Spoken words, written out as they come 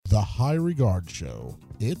The High Regard Show.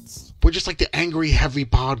 We're just like the Angry Heavy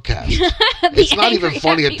podcast. It's not even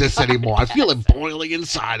funny at this anymore. I feel it boiling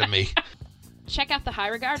inside of me. Check out The High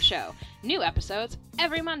Regard Show. New episodes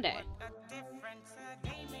every Monday.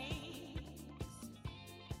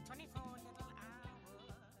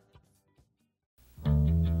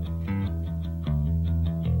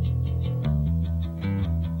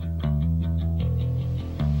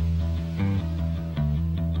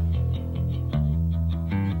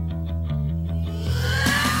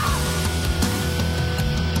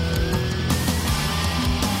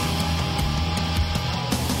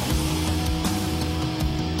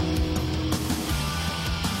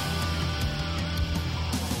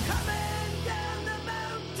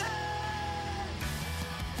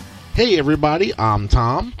 Hey everybody, I'm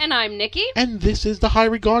Tom. And I'm Nikki. And this is the High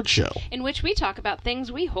Regard Show. In which we talk about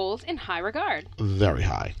things we hold in high regard. Very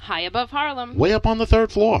high. High above Harlem. Way up on the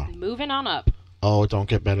third floor. Moving on up. Oh, it don't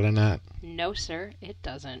get better than that. No, sir, it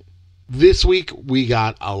doesn't. This week, we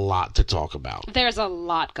got a lot to talk about. There's a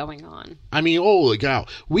lot going on. I mean, holy cow.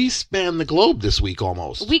 We span the globe this week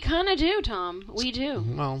almost. We kind of do, Tom. We do.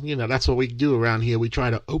 Well, you know, that's what we do around here. We try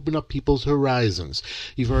to open up people's horizons.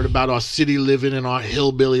 You've heard about our city living and our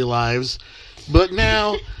hillbilly lives. But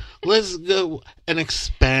now, let's go and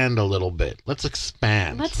expand a little bit. Let's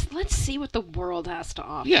expand. Let's see what the world has to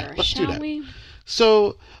offer. Yeah, let's do shall that. we?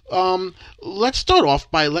 So, let's start off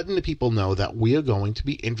by letting the people know that we are going to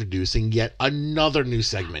be introducing yet another new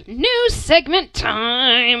segment. New segment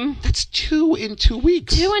time. That's 2 in 2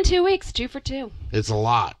 weeks. 2 in 2 weeks. 2 for 2. It's a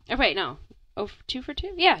lot. Oh, wait, no. Oh, 2 for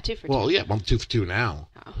 2? Yeah, 2 for 2. Well, yeah, I'm 2 for 2 now.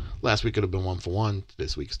 Oh. Last week could have been 1 for 1.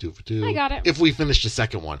 This week's 2 for 2. I got it. If we finish the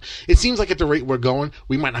second one. It seems like at the rate we're going,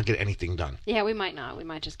 we might not get anything done. Yeah, we might not. We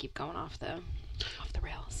might just keep going off the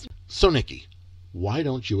rails. So, Nikki, why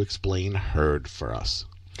don't you explain Herd for us?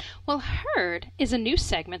 Well, Herd is a new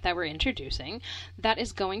segment that we're introducing that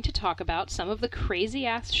is going to talk about some of the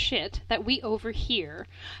crazy-ass shit that we overhear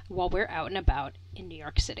while we're out and about in New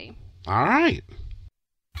York City. All right.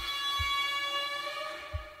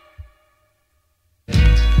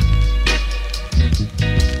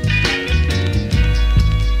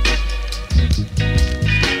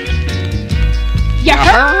 You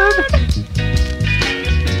heard?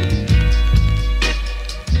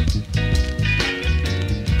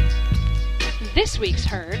 This week's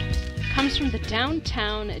Herd comes from the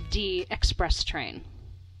Downtown D Express train,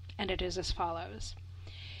 and it is as follows.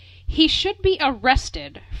 He should be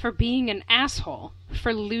arrested for being an asshole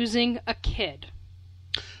for losing a kid.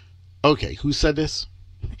 Okay, who said this?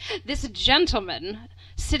 This gentleman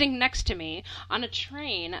sitting next to me on a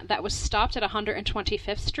train that was stopped at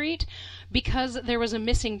 125th Street because there was a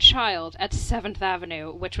missing child at 7th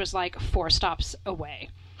Avenue, which was like 4 stops away.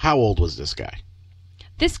 How old was this guy?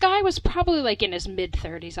 This guy was probably like in his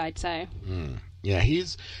mid-30s, I'd say. Yeah, he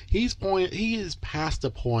is past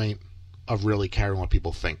the point of really caring what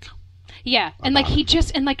people think. Yeah, and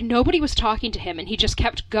like nobody was talking to him, and he just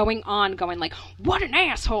kept going on, going like, what an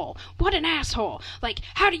asshole, like,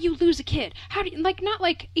 how do you lose a kid,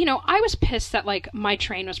 I was pissed that like my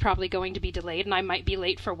train was probably going to be delayed and I might be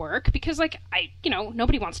late for work, because like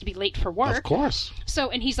nobody wants to be late for work. Of course. So,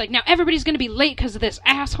 and he's like, now everybody's going to be late because of this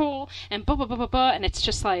asshole, and blah blah blah blah blah, and it's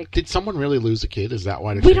just like, did someone really lose a kid? Is that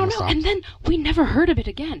why the we train don't was know, stopped? and then we never heard of it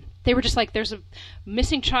again. They were just like, there's a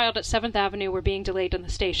missing child at 7th Avenue, we're being delayed in the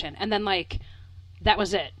station. And then, like, that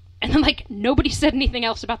was it. And then, like, nobody said anything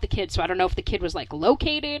else about the kid, so I don't know if the kid was, like,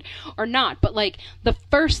 located or not. But, like, the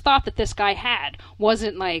first thought that this guy had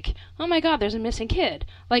wasn't, like, oh, my God, there's a missing kid.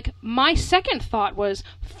 Like, my second thought was,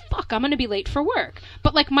 fuck, I'm going to be late for work.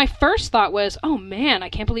 But, like, my first thought was, oh, man, I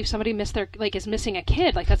can't believe somebody is missing a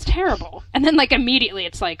kid. Like, that's terrible. And then, like, immediately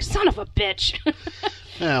it's like, son of a bitch.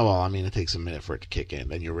 Yeah, well, I mean, it takes a minute for it to kick in.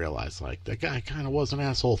 Then you realize, like, that guy kind of was an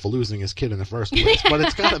asshole for losing his kid in the first place. But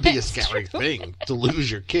it's got to be a scary thing to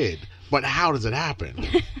lose your kid. But how does it happen?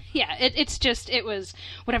 Yeah, it was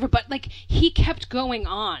whatever. But, like, he kept going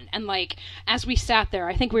on. And, like, as we sat there,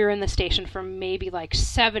 I think we were in the station for maybe, like,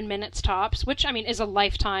 7 minutes tops, which, I mean, is a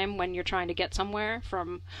lifetime when you're trying to get somewhere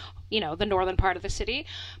from, the northern part of the city.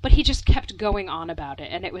 But he just kept going on about it.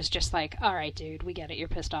 And it was just like, all right, dude, we get it. You're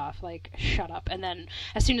pissed off. Like, shut up. And then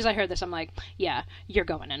as soon as I heard this, I'm like, yeah, you're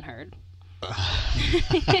going in Herd.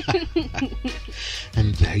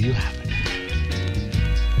 And there you have it.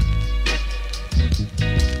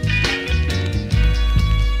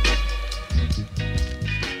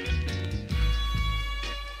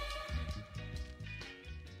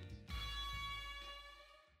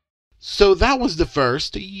 So that was the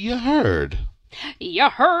first you heard. You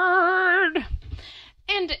heard!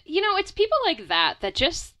 And, you know, it's people like that that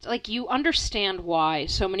just, like, you understand why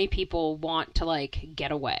so many people want to, like,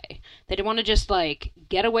 get away. They want to just, like,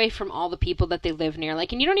 get away from all the people that they live near.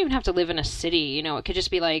 Like, and you don't even have to live in a city, you know, it could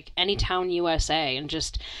just be, like, any town USA and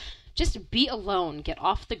just be alone, get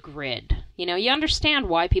off the grid. You know, you understand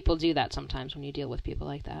why people do that sometimes when you deal with people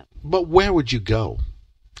like that. But where would you go?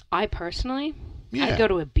 I personally... Yeah. I'd go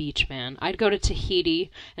to a beach, man. I'd go to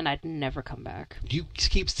Tahiti, and I'd never come back. You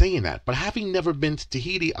keep saying that, but having never been to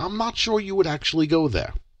Tahiti, I'm not sure you would actually go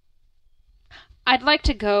there. I'd like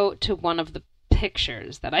to go to one of the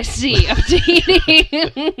pictures that I see of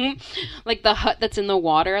Tahiti. Like the hut that's in the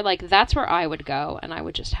water. Like, that's where I would go, and I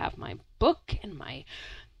would just have my book and my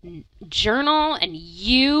journal, and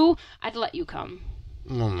I'd let you come.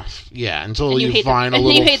 Yeah, until And you find a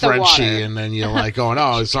little Frenchie, the and then you're like,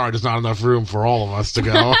 oh, sorry, there's not enough room for all of us to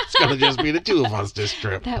go. It's going to just be the two of us this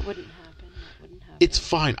trip. That wouldn't happen. It's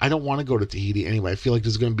fine. I don't want to go to Tahiti anyway. I feel like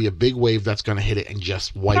there's going to be a big wave that's going to hit it and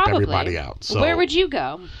just wipe everybody out. So, where would you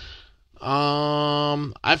go?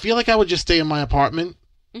 I feel like I would just stay in my apartment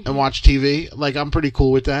and watch TV. Like, I'm pretty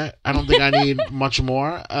cool with that. I don't think I need much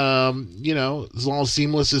more. You know, as long as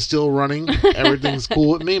Seamless is still running, everything's cool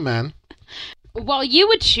with me, man. Well, you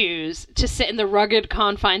would choose to sit in the rugged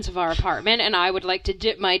confines of our apartment, and I would like to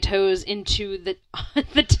dip my toes into the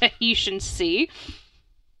Tahitian Sea.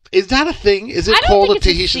 Is that a thing? Is it called a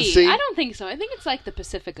Tahitian Sea? I don't think so. I think it's like the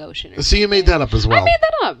Pacific Ocean. So you made that up as well. I made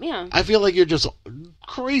that up, yeah. I feel like you're just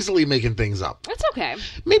crazily making things up. That's okay.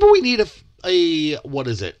 Maybe we need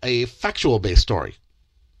a factual-based story.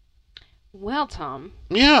 Well, Tom.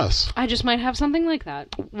 Yes. I just might have something like that.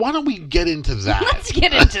 Why don't we get into that? Let's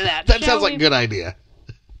get into that. That sounds like a good idea.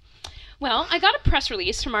 Well, I got a press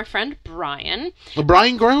release from our friend Brian.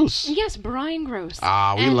 Brian Gross. Yes, Brian Gross.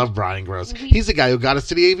 We love Brian Gross. He's the guy who got us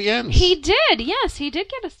to the AVNs. He did, yes. He did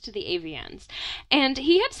get us to the AVNs. And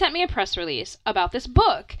he had sent me a press release about this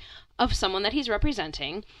book of someone that he's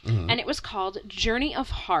representing, and it was called Journey of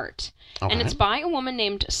Heart. Okay. And it's by a woman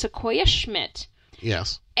named Sequoia Schmidt.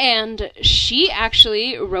 Yes. And she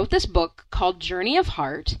actually wrote this book called Journey of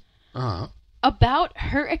Heart about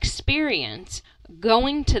her experience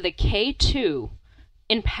going to the K2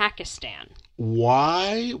 in Pakistan.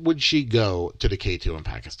 Why would she go to the K2 in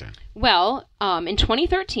Pakistan? Well, in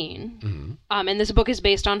 2013, and this book is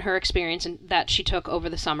based on her experience that she took over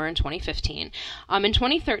the summer in 2015. In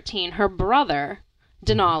 2013, her brother,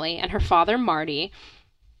 Denali, and her father, Marty,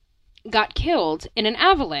 got killed in an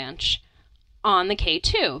avalanche on the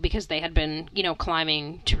K2 because they had been,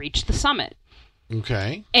 climbing to reach the summit.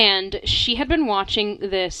 Okay. And she had been watching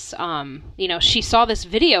this, she saw this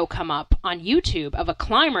video come up on YouTube of a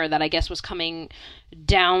climber that I guess was coming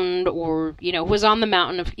down or, was on the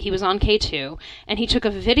mountain. He was on K2, and he took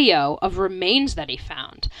a video of remains that he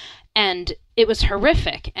found. And it was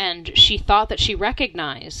horrific, and she thought that she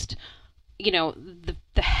recognized, the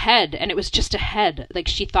head, and it was just a head. Like,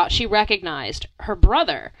 she thought she recognized her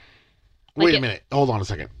brother. Wait a minute. Hold on a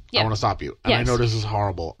second. Yeah. I want to stop you. And yes. I know this is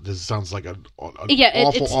horrible. This sounds like an awful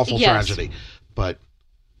yes. tragedy. But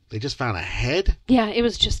they just found a head? Yeah, it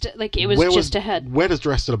was just a head. Where does the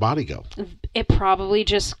rest of the body go? It probably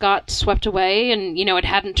just got swept away and, it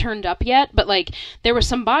hadn't turned up yet. But, there were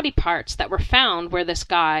some body parts that were found where this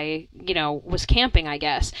guy, was camping, I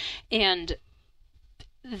guess. And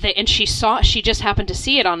she just happened to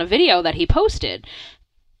see it on a video that he posted.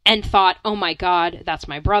 And thought, oh my God, that's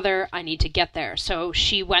my brother. I need to get there. So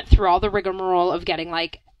she went through all the rigmarole of getting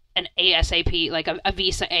an ASAP, a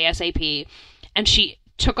visa ASAP. And she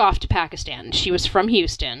took off to Pakistan. She was from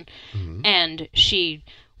Houston. Mm-hmm. And she,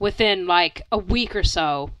 within a week or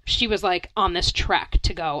so, she was on this trek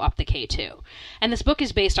to go up the K2. And this book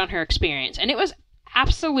is based on her experience. And it was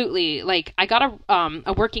absolutely, I got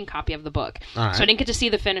a working copy of the book. Right. So I didn't get to see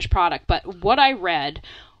the finished product. But what I read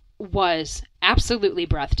was absolutely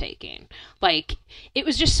breathtaking. It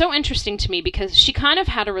was just so interesting to me because she kind of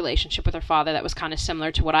had a relationship with her father that was kind of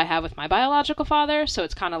similar to what I have with my biological father, so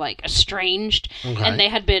it's kind of estranged. Okay. And they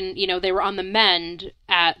had been, they were on the mend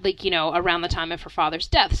at around the time of her father's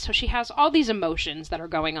death. So she has all these emotions that are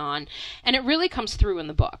going on, and it really comes through in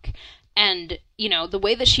the book. And, the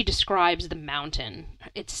way that she describes the mountain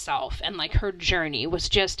itself and her journey was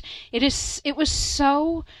just, it was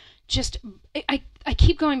so just, I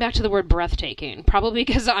keep going back to the word breathtaking, probably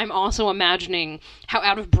because I'm also imagining how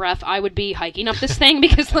out of breath I would be hiking up this thing,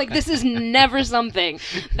 because, like, this is never something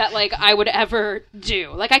that, like, I would ever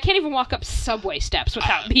do. Like, I can't even walk up subway steps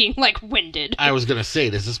without being, like, winded. I was going to say,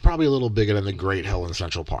 this is probably a little bigger than the Great Hill in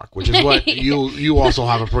Central Park, which is what you also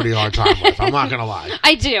have a pretty hard time with. I'm not going to lie.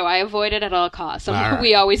 I do. I avoid it at all costs. Right.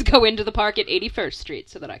 We always go into the park at 81st Street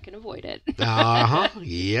so that I can avoid it. Uh-huh.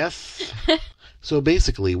 Yes. So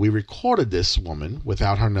basically, we recorded this woman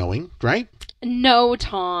without her knowing, right? No,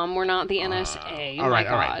 Tom, we're not the NSA. All right.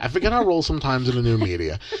 I forget our role sometimes in the new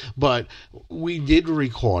media, but we did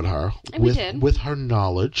record her with her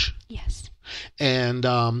knowledge. Yes. And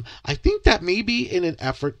I think that maybe in an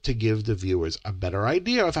effort to give the viewers a better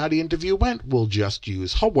idea of how the interview went, we'll just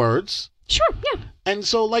use her words. Sure, yeah. And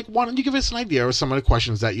so, like, why don't you give us an idea of some of the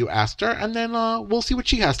questions that you asked her, and then we'll see what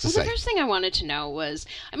she has to say. The first thing I wanted to know was,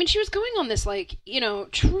 I mean, she was going on this, like,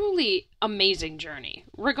 truly amazing journey,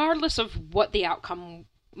 regardless of what the outcome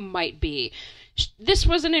might be. This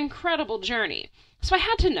was an incredible journey. So I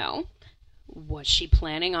had to know, was she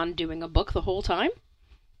planning on doing a book the whole time?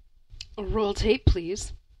 Roll tape,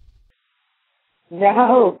 please.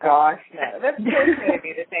 No, gosh, no. That's so sweet of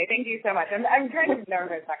you to say. Thank you so much. I'm kind of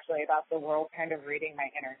nervous, actually, about the world kind of reading my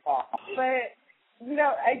inner thoughts. But,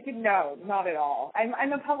 no, not at all.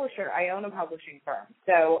 I'm a publisher. I own a publishing firm.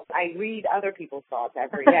 So I read other people's thoughts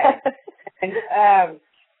every day. And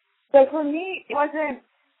so for me, it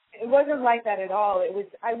wasn't like that at all.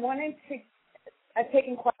 I've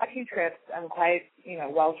taken quite a few trips. I'm quite,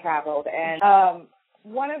 well-traveled. And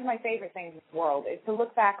one of my favorite things in the world is to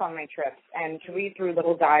look back on my trips and to read through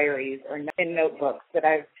little diaries or in notebooks that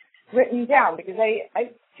I've written down, because I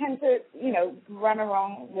tend to, run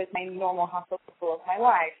along with my normal hustle of my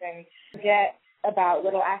life and forget about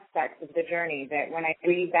little aspects of the journey that when I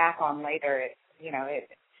read back on later, it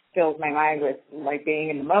fills my mind with, like, being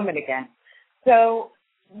in the moment again. So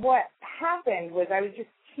what happened was I was just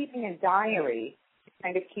keeping a diary to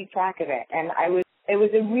kind of keep track of it, and it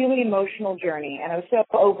was a really emotional journey, and I was so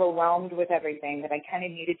overwhelmed with everything that I kind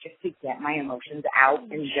of needed just to get my emotions out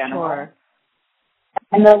in general. Sure.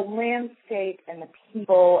 And the landscape and the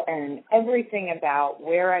people and everything about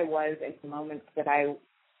where I was at the moments that I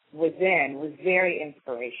was in was very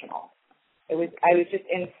inspirational. I was just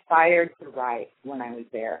inspired to write when I was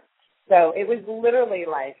there. So it was literally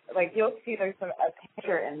like you'll see there's a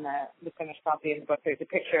picture in the finished copy of the book. There's a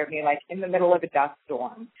picture of me, like, in the middle of a dust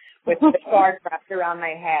storm with the scarf wrapped around my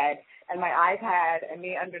head and my iPad and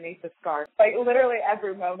me underneath the scarf. Like, literally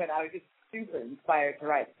every moment I was just super inspired to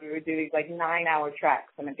write. We would do these, like, 9-hour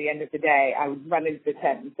treks, and at the end of the day, I would run into the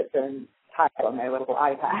tent and sit there and type on my little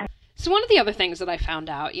iPad. So one of the other things that I found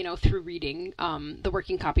out, through reading the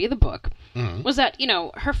working copy of the book, was that,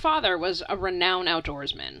 her father was a renowned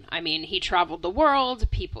outdoorsman. I mean, he traveled the world,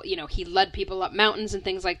 he led people up mountains and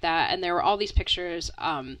things like that, and there were all these pictures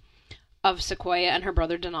of Sequoia and her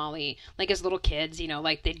brother Denali, like, as little kids,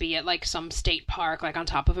 like, they'd be at, like, some state park, like, on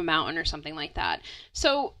top of a mountain or something like that.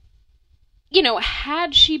 So,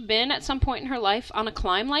 had she been at some point in her life on a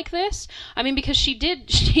climb like this? I mean, because she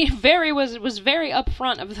was very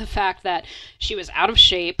upfront of the fact that she was out of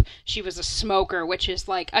shape, she was a smoker, which is,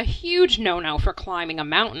 like, a huge no-no for climbing a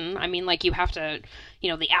mountain. I mean, like, you have to,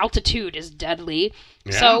 the altitude is deadly.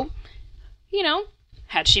 Yeah. So,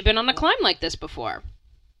 had she been on a climb like this before?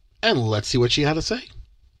 And let's see what she had to say.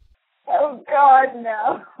 Oh, God,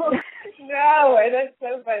 no. No, and that's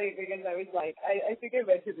so funny because I was like, I think I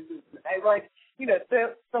mentioned this. I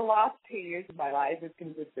the last 2 years of my life has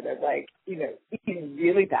consisted of, like, eating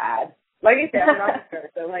really bad. Like I said, I'm not sure.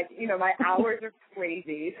 So, like, my hours are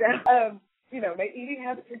crazy. So, my eating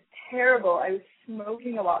habits are terrible. I was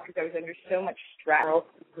smoking a lot because I was under so much stress,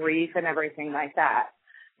 grief, and everything like that.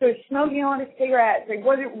 So I was smoking a lot of cigarettes. I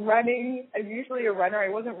wasn't running. I'm usually a runner. I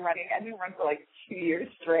wasn't running. I didn't run for, like, 2 years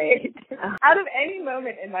straight. Out of any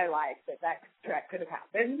moment in my life that trek could have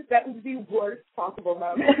happened, that was the worst possible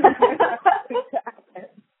moment to happen.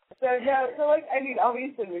 So like, I mean,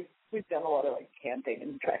 obviously we've done a lot of, like, camping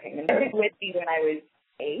and trekking. And I did Whitney when I was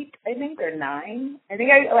 8, I think, or 9. I think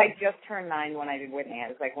I, like, just turned 9 when I did Whitney. I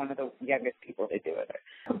was, like, one of the youngest people to do it, or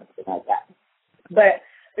something like that. But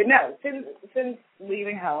no, since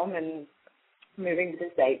leaving home and moving to the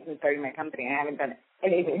States and starting my company, I haven't done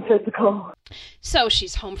anything physical. So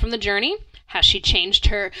she's home from the journey. Has she changed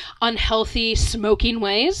her unhealthy smoking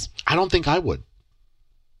ways? I don't think I would.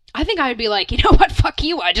 I think I would be like, you know what, fuck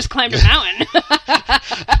you, I just climbed a mountain.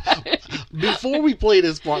 Before we play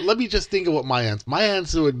this part, let me just think of what my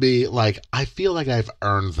answer would be. Like, I feel like I've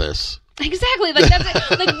earned this. Exactly. Like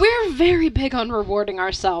that's it. Like we're very big on rewarding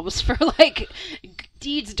ourselves for like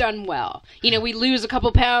deeds done well. You know, we lose a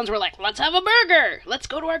couple pounds, we're like, let's have a burger. Let's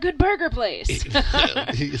go to our good burger place.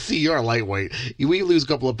 See, you're a lightweight. We lose a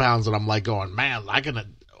couple of pounds, and I'm like going, man,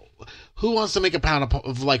 who wants to make a pound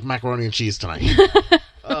of like macaroni and cheese tonight?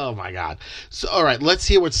 Oh my God. So, all right, let's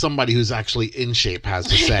hear what somebody who's actually in shape has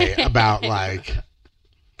to say about like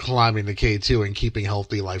climbing the K2 and keeping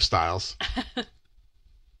healthy lifestyles.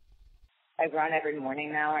 I run every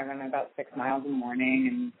morning now. I run about 6 miles a morning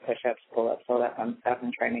and push-ups, pull-ups, all that fun stuff.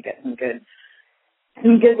 I'm trying to get some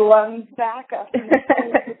good lungs back up.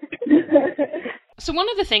 So one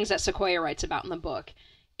of the things that Sequoia writes about in the book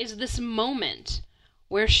is this moment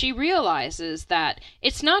where she realizes that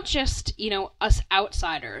it's not just, you know, us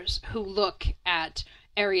outsiders who look at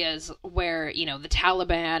areas where, you know, the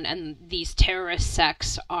Taliban and these terrorist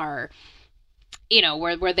sects are, you know,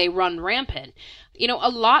 where they run rampant. You know,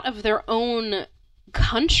 a lot of their own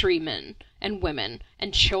countrymen and women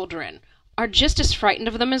and children are just as frightened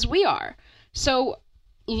of them as we are. So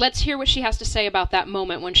let's hear what she has to say about that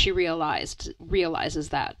moment when she realizes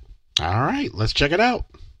that. All right, let's check it out.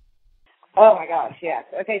 Oh my gosh, yes.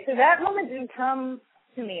 Okay, so that moment didn't come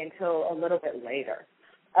to me until a little bit later.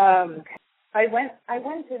 I went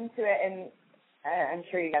into it, and I'm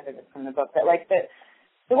sure you gathered this from the book, that like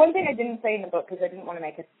the one thing I didn't say in the book, because I didn't want to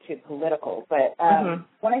make it too political, but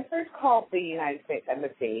when I first called the United States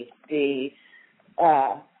Embassy, the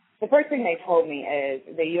first thing they told me is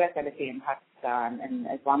the U.S. Embassy in Pakistan in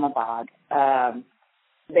Islamabad,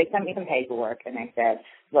 they sent me some paperwork, and they said,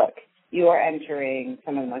 look, you are entering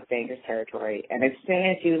some of the most dangerous territory, and as soon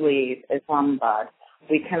as you leave Islamabad,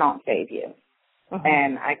 we cannot save you.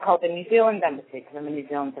 And I called the New Zealand Embassy, because I'm a New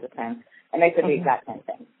Zealand citizen, and they said the exact same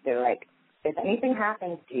thing. They were like, if anything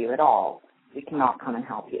happens to you at all, we cannot come and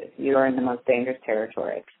help you. You are in the most dangerous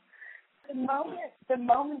territory. The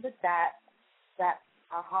moment that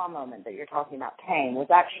aha moment that you're talking about came was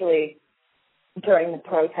actually during the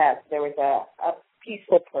protest. There was a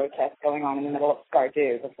peaceful protest going on in the middle of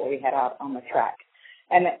Skardu before we head out on the trek.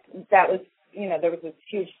 And that was, you know, there was this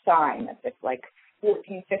huge sign that this like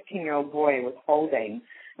 14, 15-year-old boy was holding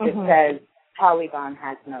that says, Taliban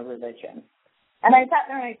has no religion. And I sat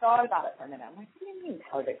there and I thought about it for a minute. I'm like, what do you mean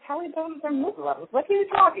Taliban are Muslims? What are you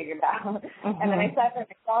talking about? And then I sat there and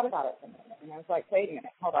I thought about it for a minute. And I was like, wait a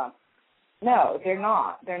minute, hold on. No, they're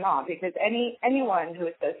not. They're not. Because anyone who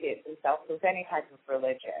associates themselves with any type of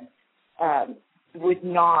religion would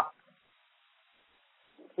not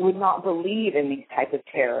believe in these type of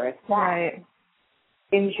terrorists. Right.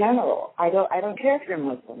 In general, I don't care if you're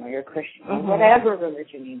Muslim or you're Christian or whatever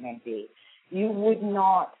religion you may be, you would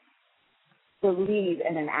not believe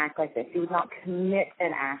in an act like this. You would not commit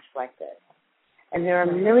an act like this. And there are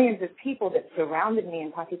millions of people that surrounded me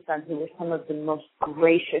in Pakistan who were some of the most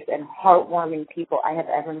gracious and heartwarming people I have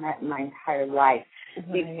ever met in my entire life.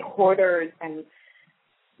 These porters and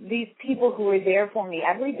these people who were there for me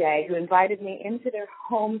every day, who invited me into their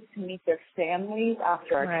homes to meet their families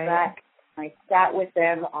after our trek. I sat with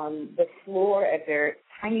them on the floor at their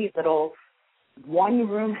tiny little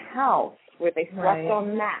one-room house where they slept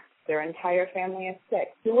on mats. Their entire family of 6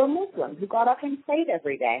 who were Muslim, who got up and prayed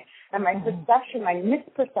every day. And my my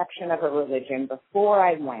misperception of a religion before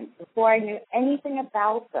I went, before I knew anything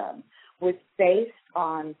about them, was based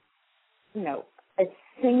on, you know, a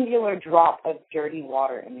singular drop of dirty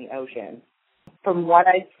water in the ocean from what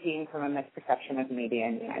I'd seen from a misperception of media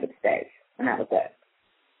in the United States. And that was it.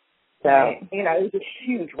 So, you know, it was a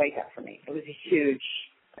huge wake-up for me. It was a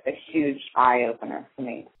huge eye-opener for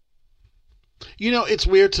me. You know, it's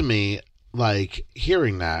weird to me, like,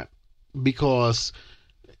 hearing that, because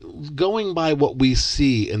going by what we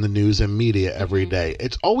see in the news and media every day,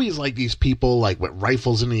 it's always like these people, like, with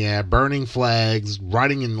rifles in the air, burning flags,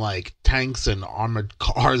 riding in, like, tanks and armored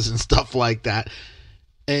cars and stuff like that.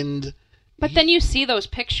 But then you see those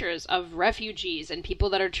pictures of refugees and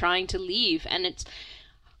people that are trying to leave, and it's,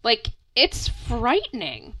 like, it's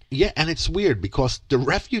frightening. Yeah, and it's weird because the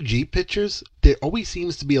refugee pictures, there always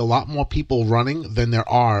seems to be a lot more people running than there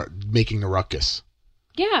are making the ruckus.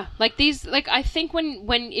 Yeah, like these, like I think when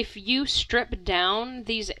if you strip down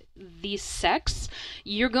these sects,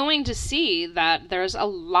 you're going to see that there's a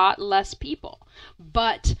lot less people,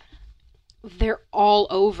 but they're all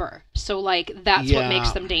over. So like that's what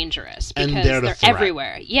makes them dangerous, because and they're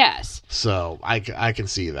everywhere. Yes. So I can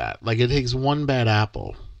see that. Like, it takes one bad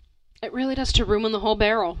apple. It really does to ruin the whole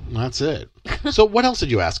barrel. That's it. So what else did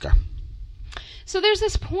you ask her? So there's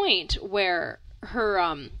this point where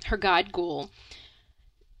her guide Ghoul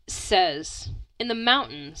says, in the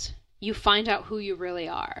mountains, you find out who you really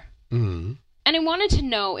are. Mm-hmm. And I wanted to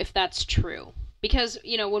know if that's true. Because,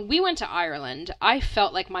 you know, when we went to Ireland, I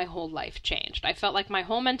felt like my whole life changed. I felt like my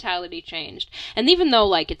whole mentality changed. And even though,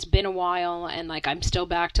 like, it's been a while and, like, I'm still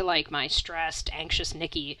back to, like, my stressed, anxious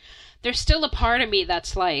Nikki, there's still a part of me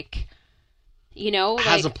that's, like, you know,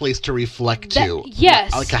 has like, a place to reflect to.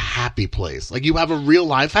 Yes. Like a happy place. Like you have a real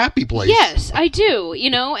life happy place. Yes, I do, you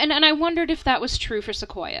know, and I wondered if that was true for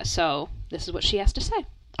Sequoia. So this is what she has to say.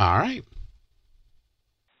 All right.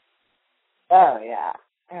 Oh,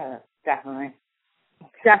 yeah. Definitely.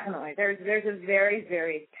 Definitely. There's a very,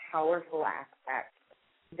 very powerful aspect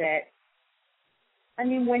that, I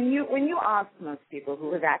mean, when you ask most people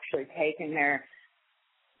who have actually taken their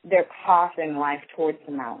path in life towards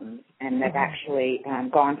the mountains and they've actually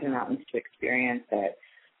gone to the mountains to experience it,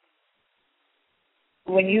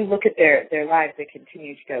 when you look at their lives, they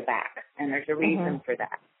continue to go back, and there's a reason for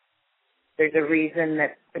that. There's a reason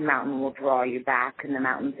that the mountain will draw you back, and the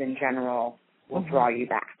mountains in general will draw you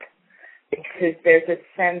back. Because there's a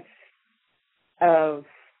sense of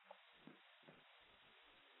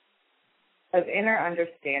inner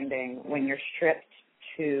understanding when you're stripped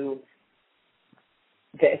to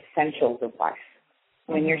the essentials of life.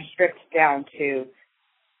 When you're stripped down to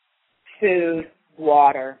food,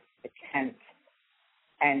 water, a tent,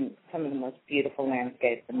 and some of the most beautiful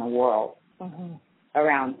landscapes in the world,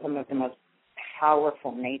 around some of the most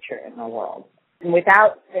powerful nature in the world. And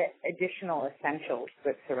without the additional essentials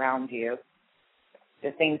that surround you,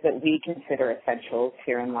 the things that we consider essentials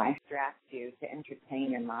here in life, distract you to entertain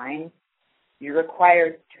your mind, you're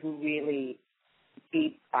required to really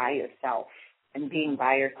be by yourself. And being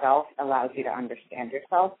by yourself allows you to understand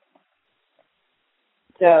yourself.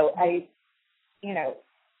 So I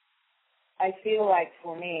feel like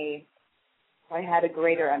for me, I had a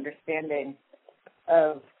greater understanding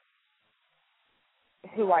of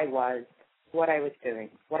who I was, what I was doing,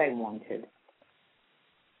 what I wanted.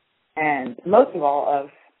 And most of all, of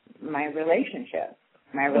my relationship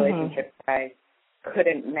I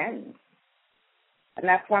couldn't mend. And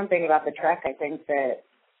that's one thing about the trek, I think, that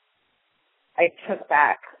I took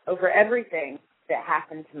back over everything that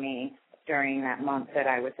happened to me during that month that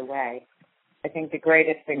I was away. I think the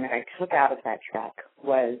greatest thing that I took out of that trek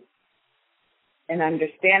was an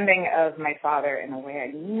understanding of my father in a way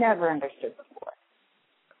I never understood before.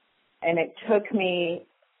 And it took me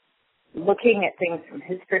looking at things from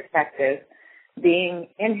his perspective, being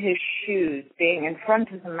in his shoes, being in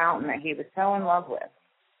front of the mountain that he was so in love with,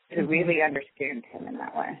 to really understand him in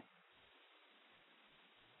that way.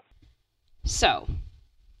 So,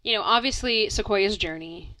 you know, obviously Sequoia's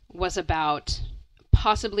journey was about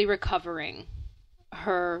possibly recovering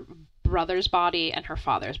her brother's body and her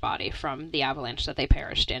father's body from the avalanche that they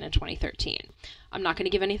perished in 2013. I'm not going to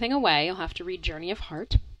give anything away. You'll have to read Journey of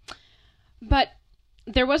Heart. But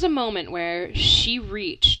there was a moment where she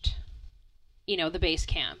reached, you know, the base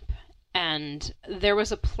camp, and there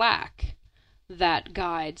was a plaque that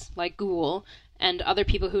guides like Ghoul and other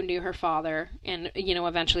people who knew her father and, you know,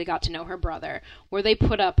 eventually got to know her brother, where they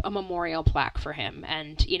put up a memorial plaque for him.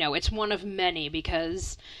 And, you know, it's one of many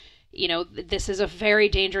because, you know, this is a very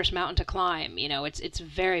dangerous mountain to climb. You know, it's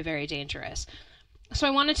very, very dangerous. So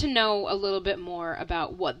I wanted to know a little bit more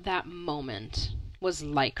about what that moment was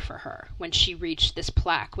like for her when she reached this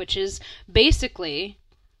plaque, which is basically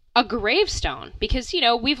a gravestone, because, you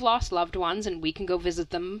know, we've lost loved ones and we can go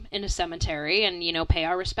visit them in a cemetery and, you know, pay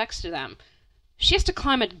our respects to them. She has to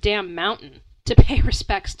climb a damn mountain to pay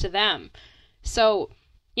respects to them. So,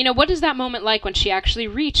 you know, what is that moment like when she actually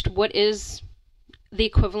reached what is the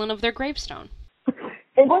equivalent of their gravestone?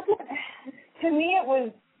 It wasn't, to me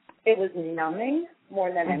it was numbing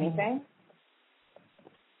more than anything.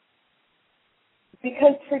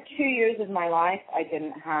 Because for 2 years of my life, I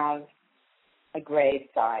didn't have a grave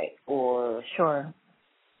site or,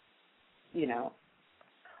 you know,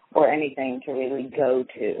 or anything to really go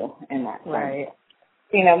to in that sense. Right.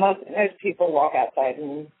 You know, most people walk outside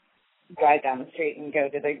and drive down the street and go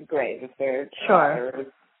to the grave of their father or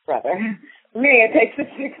brother. For me, it takes a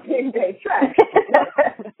 16-day trek.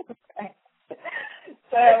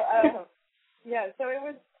 So it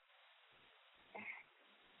was.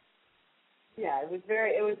 Yeah, it was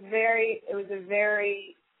a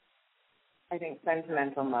very, I think,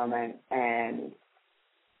 sentimental moment, and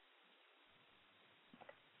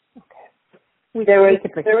there was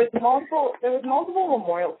multiple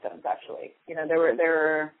memorial stones actually. You know, there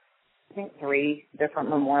were I think 3 different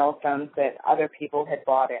memorial stones that other people had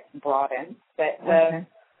brought in, but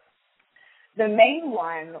the main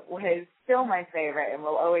one was still my favorite and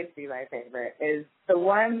will always be my favorite, is the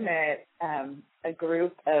one that a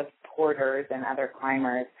group of porters and other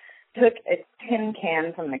climbers took a tin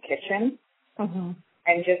can from the kitchen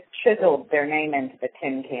and just chiseled their name into the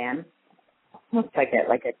tin can. Looks like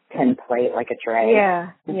a tin plate, like a tray.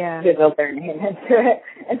 Yeah, yeah. Chiseled their name into it.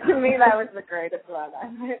 And to me, that was the greatest one.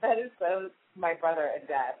 That is so my brother and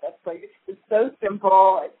dad. That's like, it's so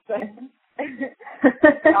simple. It's so,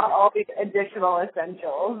 not all these additional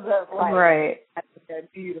essentials of like, right. A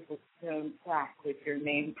beautiful stone plaque with your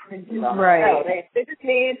name printed on it. Right. No, they just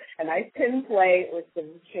need a nice tin plate with some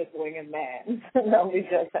chiseling and man. They'll be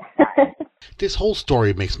just fine. This whole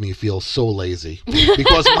story makes me feel so lazy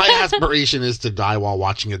because my aspiration is to die while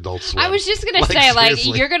watching Adult Swim. I was just gonna say,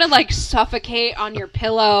 seriously. like, you're gonna like suffocate on your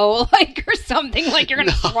pillow, like, or something. Like, you're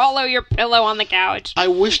gonna swallow your pillow on the couch. I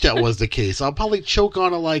wish that was the case. I'll probably choke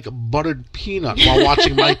on a like buttered peanut while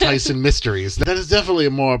watching Mike Tyson Mysteries. That is definitely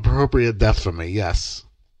a more appropriate death for me. Yes.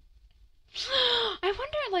 I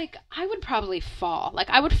wonder, like, I would probably fall. Like,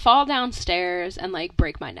 I would fall downstairs and like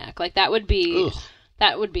break my neck. Like, that would be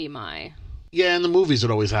my. Yeah, in the movies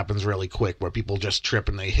it always happens really quick where people just trip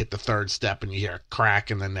and they hit the third step and you hear a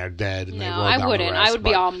crack and then they're dead and they roll down I wouldn't. the rest, I would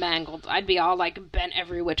be all mangled. I'd be all like bent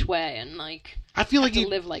every which way and like I feel like you you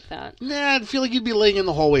live like that. Nah, I feel like you'd be laying in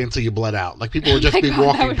the hallway until you bled out. Like people would just my be God,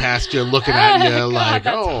 walking would... past you, looking at you God, like,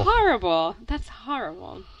 that's oh, horrible. That's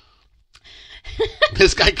horrible.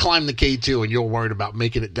 This guy climbed the K2 and you're worried about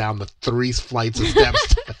making it down the 3 flights of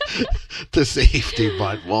steps to safety.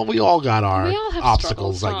 But, well, we all got our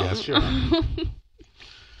obstacles, I guess. Sure.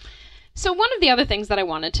 So one of the other things that I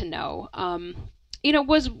wanted to know,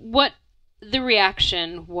 was what the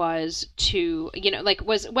reaction was to,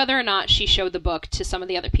 was whether or not she showed the book to some of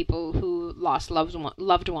the other people who lost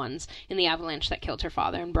loved ones in the avalanche that killed her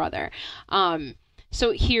father and brother.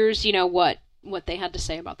 So here's, what they had to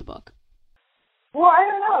say about the book. Well, I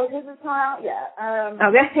don't know because it's not out yet.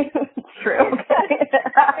 Okay, true.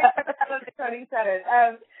 Tony said it.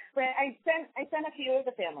 But I sent a few of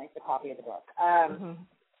the families a copy of the book.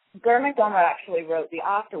 Gur McDonald actually wrote the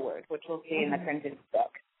afterword, which we'll see in the printed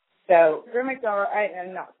book. So Gur McDonald,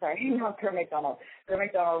 not Gur McDonald. Gur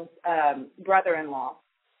McDonald's brother-in-law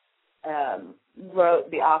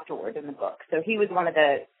wrote the afterword in the book. So he was one of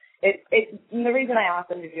the. The reason I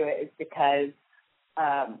asked him to do it is because.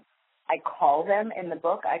 I call them in the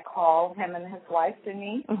book. I call him and his wife,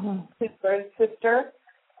 Denise, his first sister.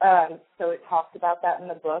 So it talks about that in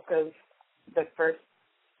the book of the first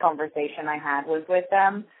conversation I had was with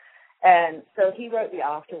them. And so he wrote the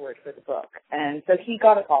afterword for the book. And so he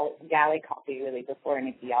got a galley copy really before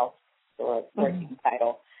anybody else saw a working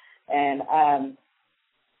title. And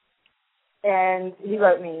he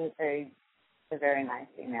wrote me a very nice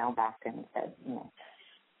email back and said,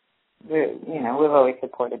 we've always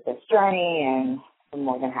supported this journey, and we're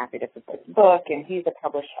more than happy to support the book. And he's a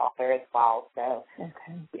published author as well, so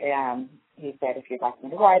he said, if you'd like me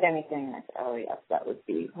to write anything, and I said, oh yes, that would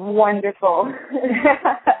be wonderful.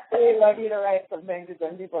 We'd love you to write something, because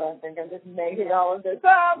then people don't think I'm just making all of this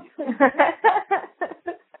up.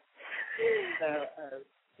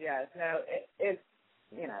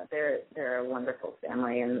 they're a wonderful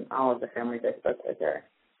family, and all of the families I spoke with are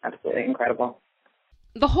absolutely incredible.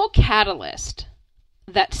 The whole catalyst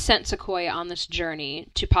that sent Sequoia on this journey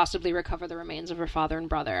to possibly recover the remains of her father and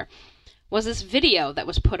brother was this video that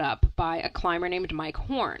was put up by a climber named Mike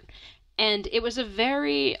Horn. And it was a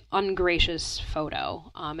very ungracious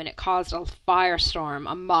photo, and it caused a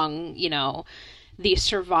firestorm among, the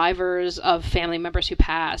survivors of family members who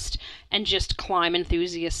passed and just climb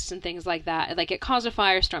enthusiasts and things like that. Like, it caused a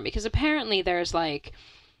firestorm because apparently there's, like,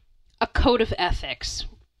 a code of ethics.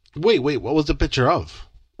 Wait, what was the picture of?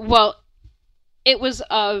 Well, it was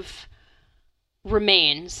of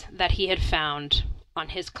remains that he had found on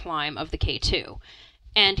his climb of the K2.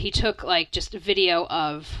 And he took, like, just a video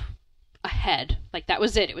of a head. Like, that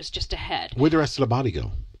was it. It was just a head. Where'd the rest of the body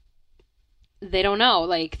go? They don't know.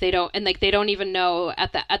 Like, they don't even know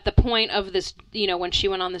at the point of this, when she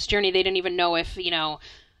went on this journey, they didn't even know if,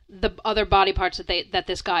 the other body parts that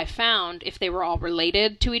this guy found, if they were all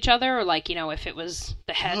related to each other, or like, if it was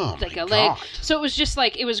the head, like a leg. So it was just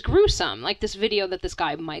like, it was gruesome, like this video that this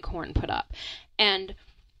guy Mike Horn put up. And,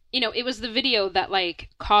 it was the video that like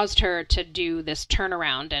caused her to do this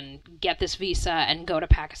turnaround and get this visa and go to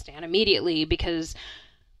Pakistan immediately, because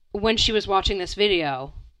when she was watching this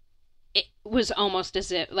video, it was almost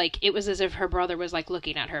as if her brother was like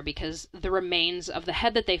looking at her, because the remains of the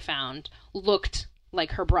head that they found looked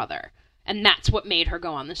like her brother, and that's what made her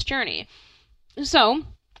go on this journey. So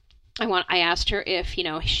I asked her if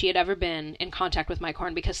she had ever been in contact with Mike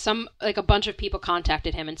Horn, because a bunch of people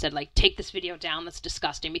contacted him and said, like, take this video down, that's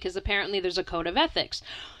disgusting, because apparently there's a code of ethics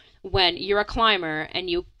when you're a climber and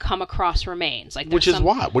you come across remains, like, which is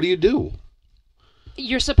what do you do?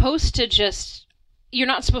 you're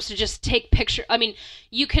not supposed to just take pictures. I mean,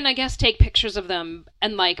 you can, I guess, take pictures of them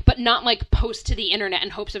and but not post to the internet in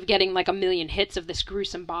hopes of getting 1 million hits of this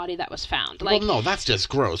gruesome body that was found. Well, no, that's just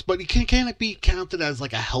gross. But can it be counted as a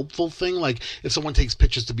helpful thing? Like if someone takes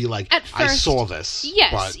pictures to be like, at first, I saw this.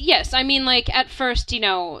 Yes, yes. I mean, at first,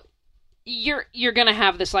 you're gonna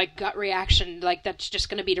have this gut reaction, that's just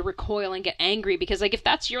gonna be to recoil and get angry because if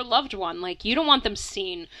that's your loved one, you don't want them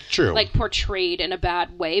seen, true, portrayed in a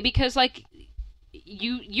bad way because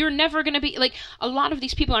you're never going to be a lot of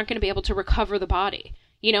these people aren't going to be able to recover the body,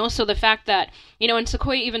 so the fact that, and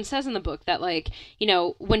Sequoia even says in the book that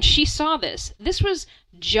when she saw this was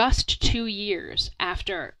just 2 years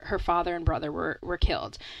after her father and brother were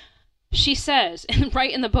killed. She says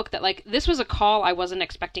right in the book that this was a call I wasn't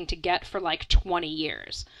expecting to get for 20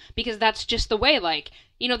 years because that's just the way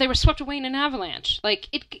they were swept away in an avalanche.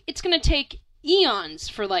 It's going to take eons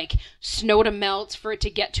for snow to melt for it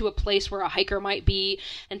to get to a place where a hiker might be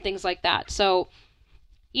and things like that. So,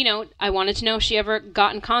 I wanted to know if she ever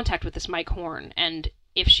got in contact with this Mike Horn, and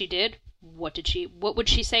if she did, what would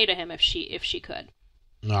she say to him if she could?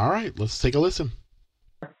 All right, let's take a listen.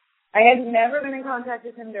 I had never been in contact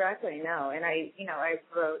with him directly, no, and I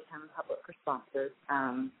wrote him public responses.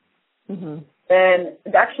 And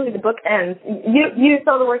actually, the book ends. You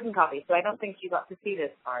saw the working copy, so I don't think you got to see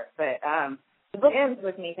this part, but the book ends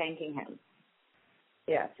with me thanking him.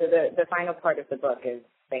 Yeah, so the final part of the book is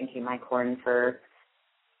thanking Mike Horn for,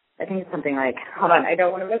 I think it's something like, hold on, I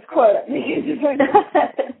don't want to misquote it. Let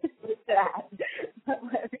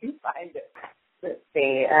me find it. Let's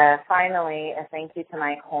see. Finally, a thank you to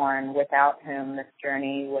Mike Horn, without whom this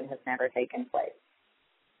journey would have never taken place.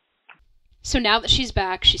 So now that she's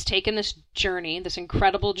back, she's taken this journey, this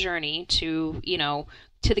incredible journey to the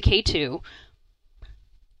K2.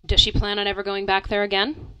 Does she plan on ever going back there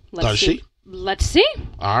again? Does she? Let's see.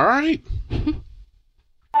 All right.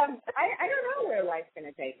 I don't know where life's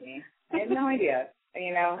going to take me. I have no idea.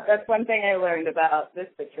 That's one thing I learned about this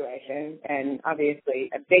situation, and obviously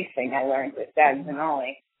a big thing I learned with Dad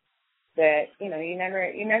Denali, that, you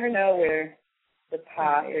never know where the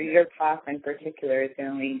path, or your path in particular, is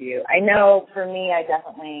going to lead you. I know for me, I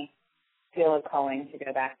definitely feel a calling to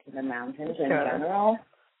go back to the mountains in general,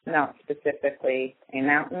 not specifically a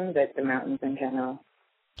mountain, but the mountains in general.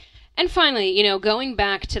 And finally, going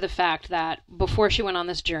back to the fact that before she went on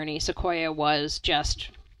this journey, Sequoia was just,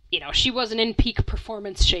 she wasn't in peak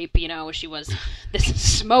performance shape, she was this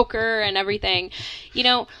smoker and everything,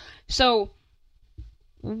 so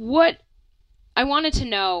what I wanted to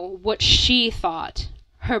know what she thought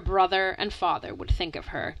her brother and father would think of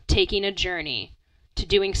her taking a journey to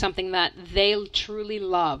doing something that they truly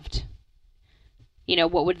loved.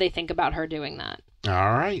 What would they think about her doing that?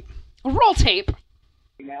 All right. Roll tape.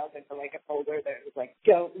 Emails into a folder that was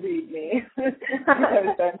don't read me. I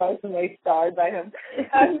was so emotionally scarred by him. It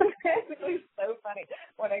was so funny.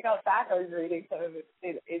 When I got back, I was reading some of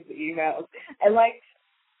his emails, and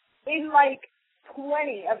in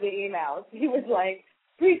 20 of the emails, he was like,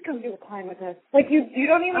 please come do a climb with us. You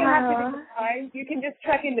don't even have to do the climb. You can just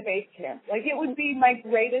trek into base camp. It would be my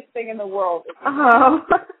greatest thing in the world. So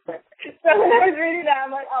when I was reading that,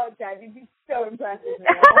 I'm like, oh, Dad, you'd be so impressed with me.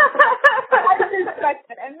 I just treked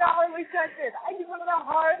it. And not only treked it, I did one of the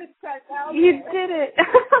hardest treks out there. You did it.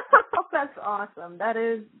 That's awesome. That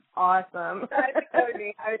is awesome. I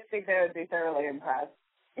think they would be thoroughly impressed.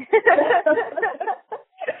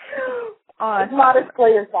 Awesome. As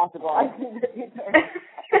modestly as possible.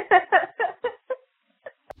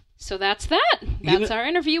 So that's that. That's our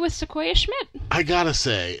interview with Sequoia Schmidt. I gotta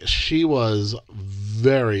say, she was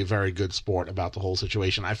very, very good sport about the whole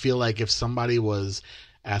situation. I feel like if somebody was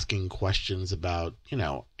asking questions about,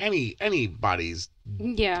 anybody's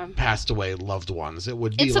passed away loved ones, it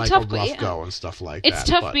would be a rough go and stuff like that. It's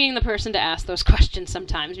tough being the person to ask those questions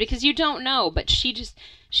sometimes because you don't know, but she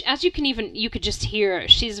as you could just hear,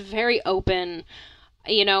 she's very open.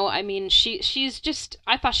 She's just,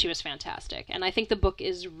 I thought she was fantastic, and I think the book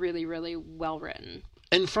is really, really well written.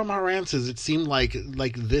 And from her answers, it seemed like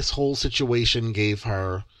this whole situation gave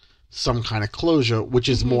her some kind of closure, which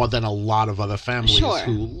is more than a lot of other families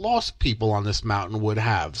who lost people on this mountain would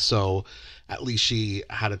have. So at least she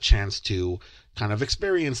had a chance to kind of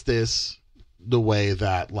experience this the way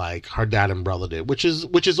that her dad and brother did, which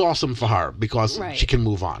is awesome for her because she can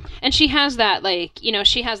move on. And she has that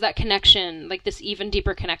she has that connection, this even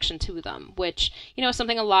deeper connection to them, which, is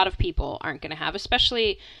something a lot of people aren't going to have,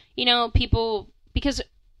 especially, people, because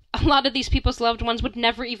a lot of these people's loved ones would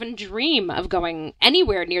never even dream of going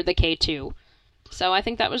anywhere near the K2. So I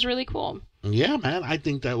think that was really cool. Yeah, man, I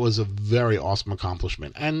think that was a very awesome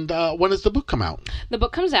accomplishment. And when does the book come out? The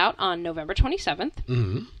book comes out on November 27th,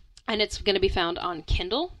 Mm-hmm. and it's going to be found on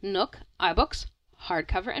Kindle, Nook, iBooks,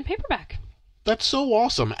 hardcover, and paperback. That's so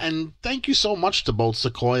awesome. And thank you so much to both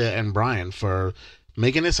Sequoia and Brian for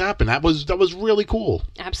making this happen. That was really cool.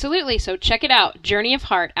 Absolutely. So check it out. Journey of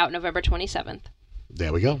Heart, out November 27th.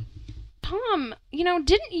 There we go. Tom,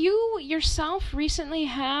 didn't you yourself recently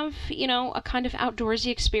have, a kind of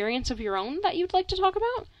outdoorsy experience of your own that you'd like to talk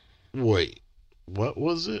about? Wait, what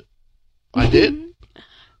was it? I did?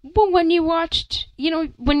 Well, when you watched,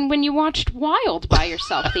 when you watched Wild by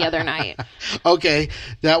yourself the other night. Okay,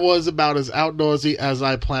 that was about as outdoorsy as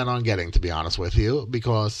I plan on getting, to be honest with you,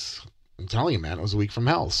 because I'm telling you, man, it was a week from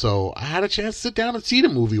hell. So I had a chance to sit down and see the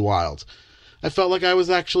movie Wild. I felt like I was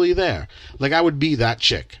actually there. Like I would be that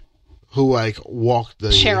chick who walked the...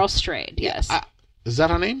 Cheryl Strayed, yes. Is that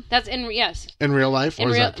her name? That's yes. In real life? Or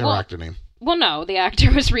is that her actor name? Well, no, the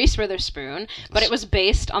actor was Reese Witherspoon, but it was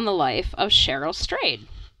based on the life of Cheryl Strayed.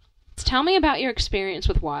 Tell me about your experience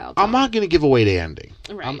with Wild. I'm not going to give away the ending.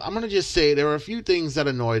 Right. I'm going to just say there are a few things that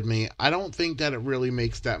annoyed me. I don't think that it really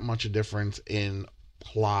makes that much a difference in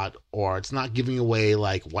plot, or it's not giving away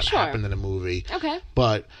what happened in the movie. Okay.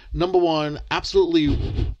 But number one,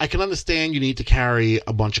 absolutely, I can understand you need to carry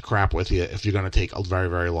a bunch of crap with you if you're going to take a very,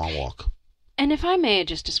 very long walk. And if I may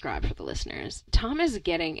just describe for the listeners, Tom is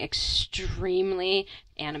getting extremely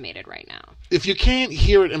animated right now. If you can't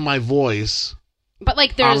hear it in my voice... But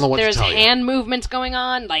there's hand movements going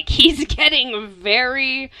on. He's getting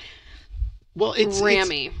very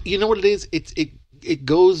rammy. You know what it is? It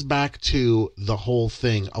goes back to the whole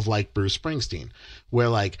thing of Bruce Springsteen,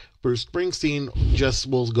 where Bruce Springsteen just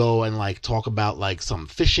will go and talk about some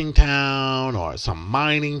fishing town or some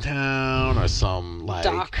mining town or some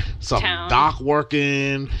dock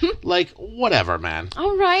working, whatever, man.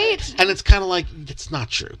 All right. And it's kind of it's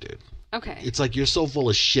not true, dude. Okay. It's you're so full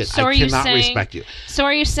of shit. So I cannot respect you. So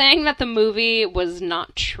are you saying that the movie was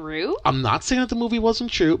not true? I'm not saying that the movie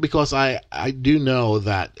wasn't true, because I do know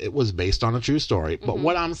that it was based on a true story. But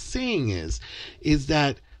what I'm saying is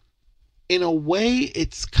that in a way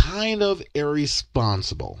it's kind of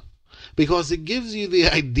irresponsible, because it gives you the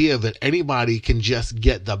idea that anybody can just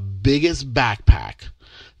get the biggest backpack,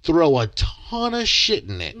 throw a ton of shit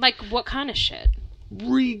in it. What kind of shit?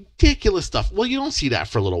 Ridiculous stuff. Well, you don't see that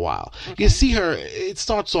for a little while. Okay. You see her, it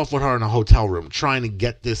starts off with her in a hotel room trying to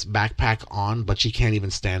get this backpack on, but she can't even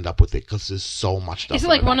stand up with it because there's so much stuff. Is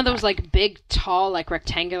it one of those big, tall,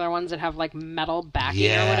 rectangular ones that have metal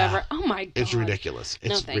backing or whatever? Oh my god. It's ridiculous.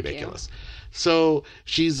 It's ridiculous. You. So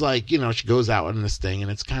she's she goes out in this thing, and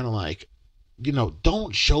it's kind of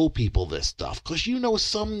don't show people this stuff, because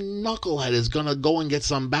some knucklehead is going to go and get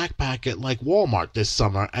some backpack at Walmart this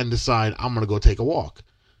summer and decide, I'm going to go take a walk.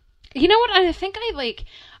 You know what? I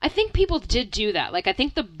think people did do that. I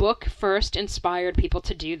think the book first inspired people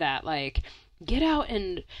to do that. Get out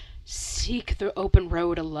and seek the open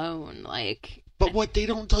road alone. But what they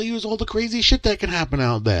don't tell you is all the crazy shit that can happen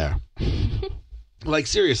out there.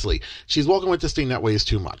 Seriously, she's walking with this thing that weighs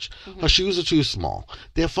too much. Her shoes are too small.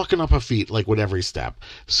 They're fucking up her feet, with every step.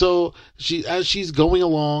 So, as she's going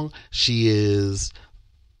along, she is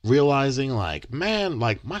realizing, man,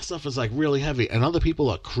 my stuff is, really heavy. And other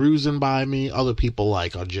people are cruising by me. Other people,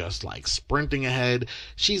 are just, sprinting ahead.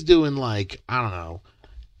 She's doing, I don't know,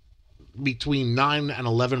 between 9 and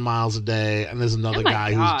 11 miles a day. And there's another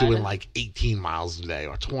guy who's doing, 18 miles a day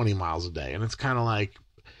or 20 miles a day. And it's kind of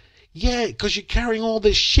yeah, because you're carrying all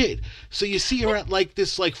this shit. So you see her at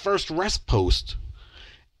this first rest post,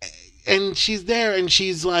 and she's there, and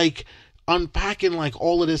she's unpacking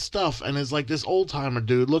all of this stuff, and there's this old timer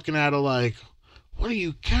dude looking at her what are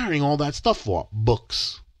you carrying all that stuff for?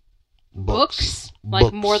 Books. Books?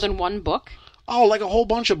 More than one book? Oh, a whole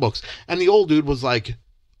bunch of books. And the old dude was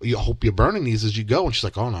you hope you're burning these as you go. And she's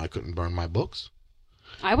oh no, I couldn't burn my books.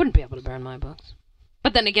 I wouldn't be able to burn my books.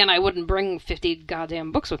 But then again, I wouldn't bring 50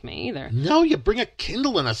 goddamn books with me either. No, you bring a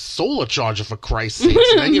Kindle and a solar charger, for Christ's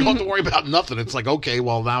sakes, and then you don't have to worry about nothing. It's okay,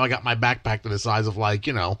 well, now I got my backpack to the size of,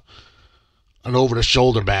 an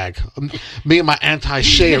over-the-shoulder bag. Me and my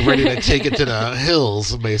anti-shea are ready to take it to the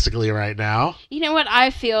hills, basically, right now. You know what? I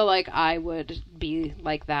feel I would be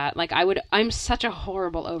like that. I'm such a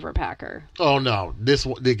horrible overpacker. Oh, no.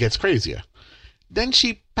 It gets crazier. Then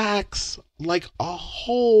she packs a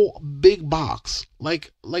whole big box.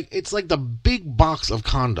 It's the big box of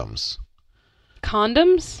condoms.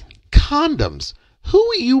 Condoms? Condoms.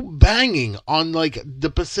 Who are you banging on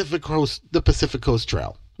the Pacific Coast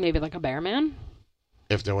Trail? Maybe a bear man?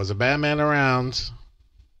 If there was a bear man around,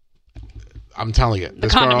 I'm telling you, The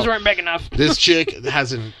condoms weren't big enough. This chick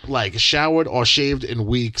hasn't like showered or shaved in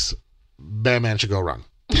weeks. Bearman should go run.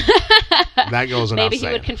 That goes without Maybe he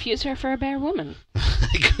saying. would confuse her for a bear woman.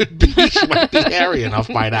 It could be. She might be hairy enough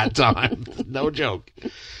by that time. No joke.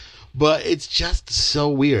 But it's just so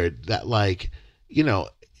weird that, like, you know,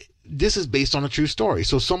 this is based on a true story.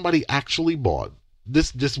 So somebody actually bought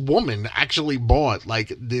this woman actually bought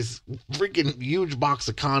like this freaking huge box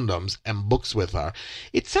of condoms and books with her.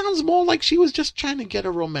 It sounds more like she was just trying to get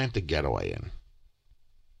a romantic getaway in.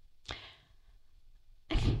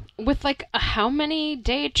 With like a how many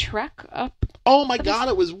day trek up? Oh my God,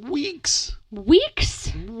 it was weeks.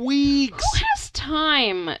 Weeks? Weeks. Who has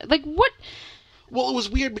time? Like what? Well, it was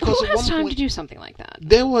weird because Who at has one time point to do something like that?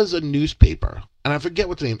 there was a newspaper, and I forget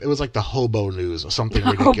what the name. It was like the Hobo News or something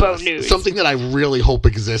ridiculous. Hobo News. Something that I really hope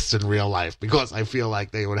exists in real life, because I feel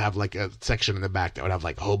like they would have like a section in the back that would have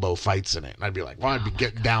like hobo fights in it, and I'd be like, well, I'd be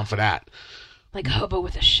getting down for that. Like Hobo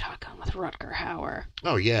with a shotgun with Rutger Hauer.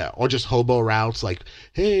 Oh yeah, or just hobo routes like,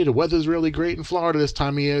 hey, the weather's really great in Florida this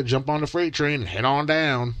time of year. Jump on the freight train and head on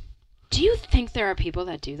down. Do you think there are people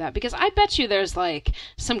that do that? Because I bet you there's like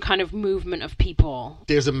some kind of movement of people.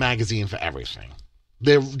 There's a magazine for everything.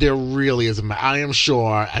 There really is I am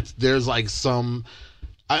sure there's like some,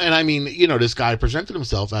 and I mean, you know, this guy presented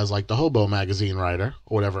himself as like the Hobo magazine writer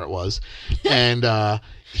or whatever it was, and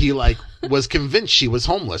he like was convinced she was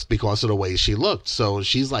homeless because of the way she looked. So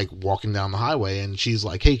she's like walking down the highway and she's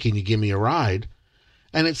like, hey, can you give me a ride?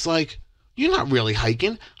 And it's like, you're not really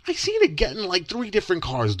hiking. I seen it getting like 3 different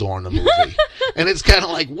cars during the movie. And it's kind of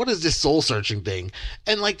like, what is this soul-searching thing?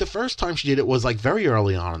 And like the first time she did it was like very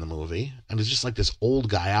early on in the movie. And it's just like this old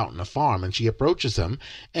guy out in the farm. And she approaches him.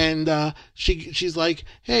 And she's like,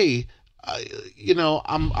 hey, you know,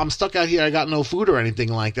 I'm stuck out here. I got no food or anything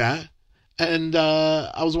like that. And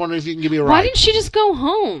I was wondering if you can give me a ride. Why didn't she just go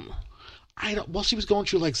home? Well, she was going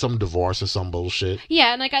through like some divorce or some bullshit.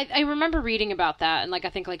 Yeah, and like I remember reading about that, and like I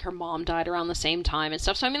think like her mom died around the same time and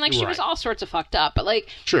stuff. So I mean, like she was all sorts of fucked up, but like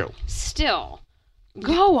true. Still,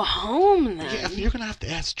 go home then. Yeah, if you're gonna have to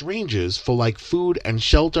ask strangers for like food and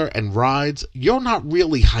shelter and rides, you're not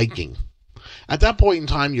really hiking. At that point in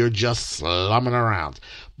time, you're just slumming around.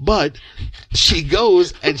 But she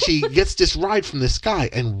goes and she gets this ride from this guy,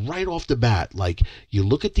 and right off the bat, like you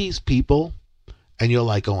look at these people. And you're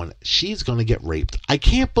like going, she's going to get raped. I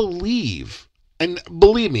can't believe, and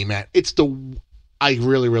believe me, man, I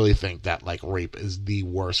really, really think that like rape is the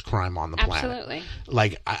worst crime on the planet. Absolutely.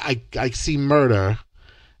 Like I see murder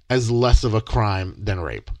as less of a crime than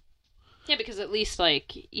rape. Yeah, because at least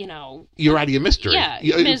like, you know, you're out of your mystery. Yeah,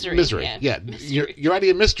 misery. Yeah. Mystery. You're out of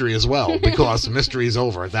your mystery as well, because the mystery is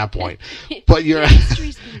over at that point. But the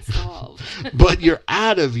mystery's been solved. But you're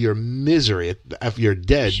out of your misery if you're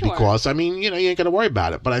dead, Sure. because I mean, you know, you ain't gonna worry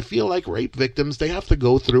about it. But I feel like rape victims, they have to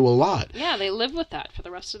go through a lot. Yeah, they live with that for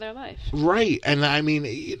the rest of their life. Right. And I mean,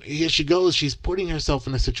 here she goes. She's putting herself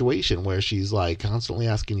in a situation where she's like constantly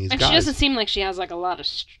asking these guys. And she doesn't seem like she has like a lot of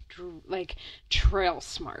like trail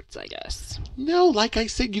smarts, I guess. No, like I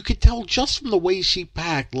said, you could tell just from the way she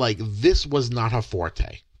packed, like this was not her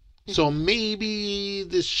forte. So maybe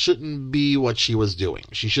this shouldn't be what she was doing.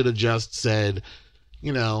 She should have just said,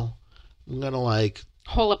 you know, I'm going to like...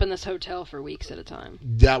 hole up in this hotel for weeks at a time.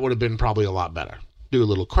 That would have been probably a lot better. Do a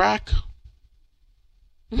little crack.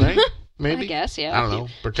 Right? Maybe? I guess, yeah. I don't know.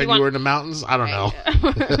 Pretend you were in the mountains? I don't know.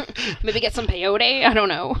 Maybe get some peyote? I don't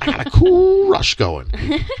know. I got a cool rush going.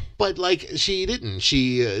 But, like, she didn't.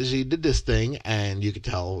 She did this thing, and you could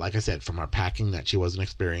tell, like I said, from her packing that she wasn't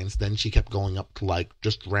experienced. Then she kept going up to, like,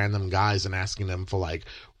 just random guys and asking them for, like,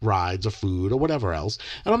 rides or food or whatever else.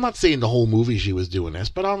 And I'm not saying the whole movie she was doing this,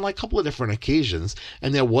 but on, like, a couple of different occasions.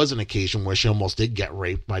 And there was an occasion where she almost did get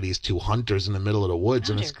raped by these 2 hunters in the middle of the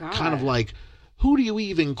woods. Oh, and it's God. kind of like... who do you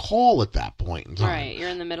even call at that point in time? Right, you're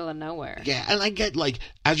in the middle of nowhere. Yeah, and I get, like,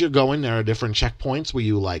 as you're going, there are different checkpoints where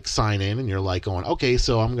you, like, sign in, and you're, like, going, okay,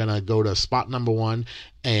 so I'm going to go to spot number 1,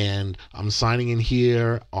 and I'm signing in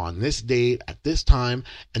here on this date at this time,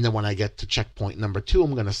 and then when I get to checkpoint number 2,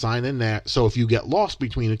 I'm going to sign in there. So if you get lost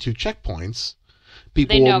between the 2 checkpoints,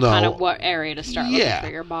 people they will know kind of what area to start looking for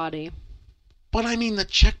your body. But, I mean, the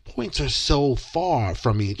checkpoints are so far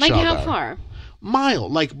from each other. Like how far?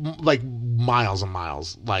 Like miles and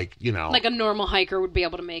miles, like, you know, like a normal hiker would be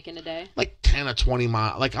able to make in a day, like 10 or 20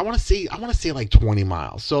 miles. Like I want to say like 20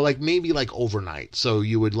 miles. So like maybe like overnight. So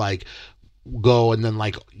you would like go and then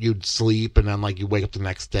like you'd sleep and then like you wake up the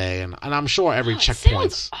next day and I'm sure every It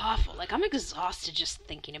checkpoint. sounds awful. Like, I'm exhausted just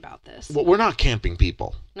thinking about this. Well, we're not camping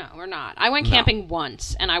people. No, we're not. I went No. camping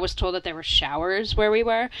once, and I was told that there were showers where we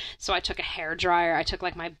were. So I took a hair dryer. I took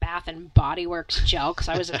like my Bath and Body Works gel because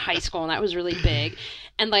I was in high school and that was really big.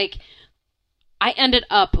 And like, I ended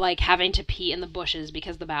up like having to pee in the bushes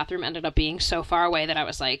because the bathroom ended up being so far away that I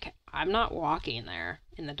was like, I'm not walking there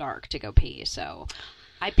in the dark to go pee. So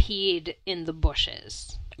I peed in the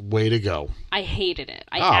bushes. Way to go. I hated it.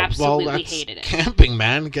 I absolutely that's hated it. camping,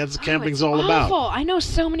 man. That's what camping's it's all awful. about. I know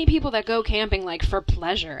so many people that go camping like for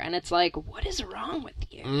pleasure, and it's like, what is wrong with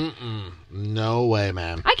you? Mm-mm. No way,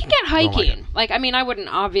 man. I can get hiking. like I mean, I wouldn't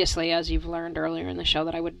obviously, as you've learned earlier in the show,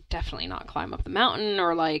 that I would definitely not climb up the mountain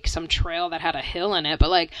or like some trail that had a hill in it. But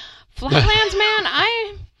like flatlands,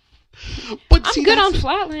 man, But I'm see, good on that's-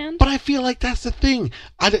 flatland. But I feel like that's the thing.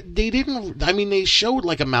 They showed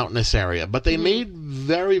like a mountainous area, but they made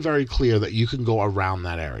very, very clear that you can go around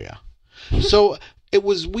that area. So it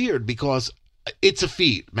was weird because it's a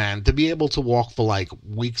feat, man, to be able to walk for like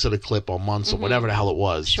weeks at a clip or months or whatever the hell it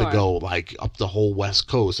was Sure. to go like up the whole West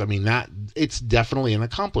Coast. I mean, it's definitely an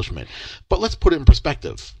accomplishment. But let's put it in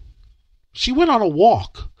perspective. She went on a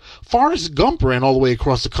walk. Forrest Gump ran all the way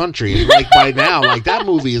across the country. And like by now, like that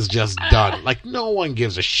movie is just done. Like no one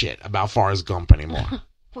gives a shit about Forrest Gump anymore.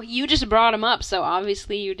 Well, you just brought him up, so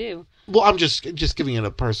obviously you do. Well, I'm just giving it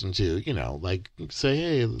a person to, like say,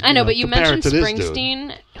 hey. I know, but you compare it mentioned to this dude.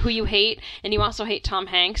 Springsteen, who you hate, and you also hate Tom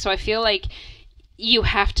Hanks, so I feel like you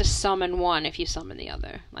have to summon one if you summon the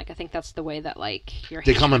other. Like, I think that's the way that, like, your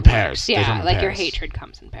They hatred come in works. pairs. They come Yeah, in like your pairs. hatred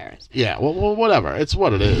comes in pairs. Yeah, well, whatever. It's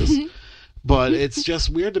what it is. But it's just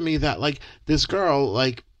weird to me that, like, this girl,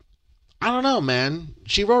 like, I don't know, man.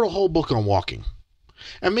 She wrote a whole book on walking.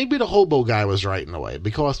 And maybe the hobo guy was right in a way,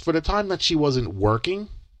 because for the time that she wasn't working,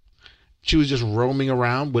 she was just roaming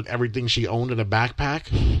around with everything she owned in a backpack.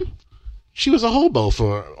 She was a hobo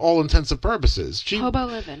for all intents and purposes. Hobo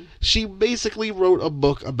living. She basically wrote a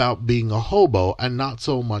book about being a hobo and not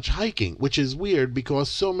so much hiking, which is weird because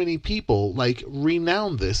so many people, like,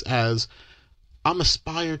 renown this as, I'm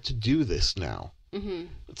aspired to do this now. Mm-hmm.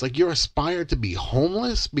 It's like you're aspired to be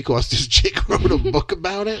homeless because this chick wrote a book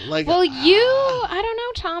about it. Like, Well, I don't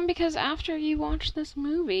know, Tom, because after you watched this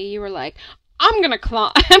movie, you were like, I'm gonna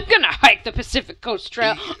hike the Pacific Coast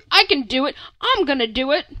Trail. I can do it. I'm gonna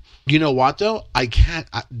do it. you know what though? I can't.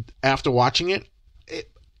 After watching it,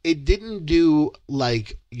 it didn't do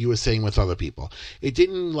like you were saying with other people. It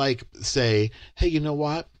didn't like say, hey, you know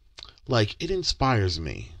what? Like, it inspires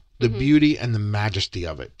me. The beauty and the majesty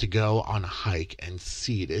of it to go on a hike and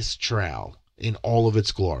see this trail in all of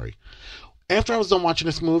its glory. After I was done watching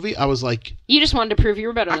this movie, I was like, You just wanted to prove you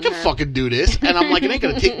were better I than can her. fucking do this. And I'm like, it ain't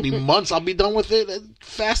going to take me months. I'll be done with it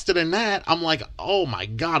faster than that. I'm like, oh my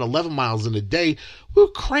God, 11 miles in a day. We were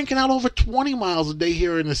cranking out over 20 miles a day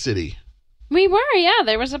here in the city. We were, yeah.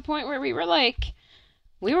 There was a point where we were like,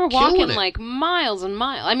 we were walking Killing it. like miles and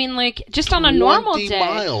miles. I mean, like, just on a normal 20 day.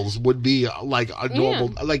 miles would be like a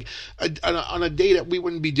normal, like on a day that we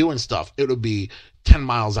wouldn't be doing stuff, it would be 10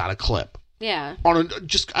 miles out of clip. Yeah.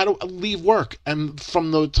 I don't leave work, and from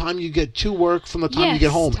the time you get to work, from the time you Yes,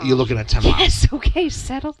 get home, Tom. you're looking at 10 miles. Yes, okay,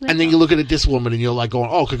 settle down. And then you look at this woman, and you're like going,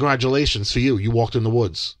 "Oh, congratulations for you! You walked in the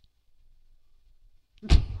woods."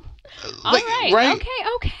 All right. Okay.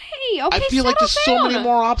 I feel like there's so many down.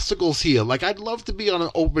 more obstacles here. Like, I'd love to be on an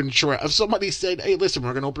open trail. If somebody said, "Hey, listen,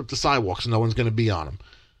 we're going to open up the sidewalks, and no one's going to be on them,"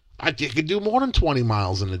 I could do more than 20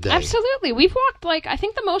 miles in a day. Absolutely. We've walked, like, I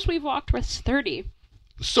think the most we've walked was 30.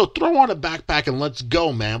 So throw on a backpack and let's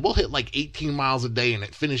go, man. We'll hit like 18 miles a day and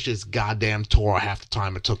it finishes goddamn tour half the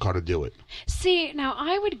time it took her to do it. See, now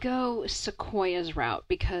I would go Sequoia's route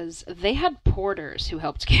because they had porters who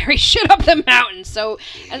helped carry shit up the mountain. So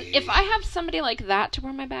if I have somebody like that to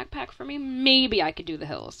wear my backpack for me, maybe I could do the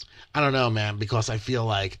hills. I don't know, man, because I feel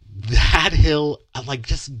like that hill, like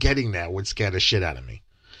just getting there would scare the shit out of me.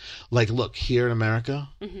 Like, look, here in America,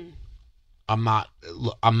 I'm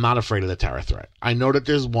not afraid of the terror threat. I know that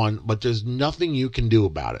there's one, but there's nothing you can do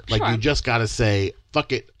about it. Like, Sure. you just got to say,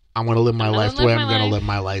 fuck it. I'm going to live my I'm gonna life the live way my I'm going to life. live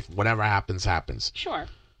my life. Whatever happens, happens. Sure.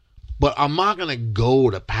 But I'm not going to go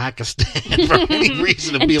to Pakistan for any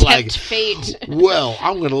reason and And be tempt like, fate. well,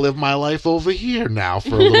 I'm going to live my life over here now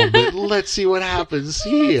for a little bit. Let's see what happens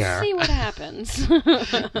here. Let's see what happens.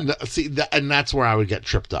 No, see, and that's where I would get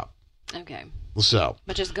tripped up. Okay. So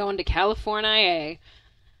But just going to California,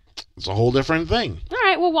 it's a whole different thing. All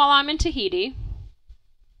right, well, while I'm in Tahiti,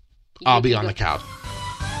 I'll you be can on go- the couch.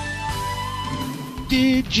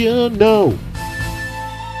 Did you know?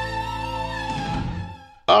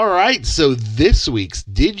 All right. right, so this week's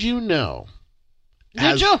Did You Know?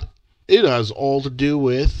 It has all to do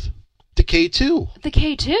with the K2. The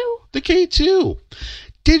K2? The K2.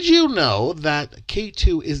 Did you know that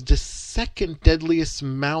K2 is the second deadliest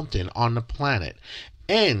mountain on the planet?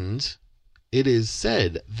 And it is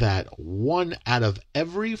said that 1 out of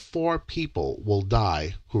every 4 people will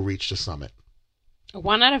die who reach the summit.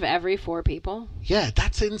 1 out of every 4 people? Yeah,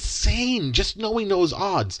 that's insane. Just knowing those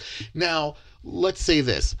odds. Now, let's say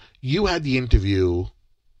this. You had the interview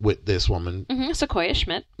with this woman. Mm-hmm, Sequoia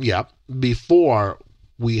Schmidt. Yep. Before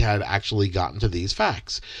we had actually gotten to these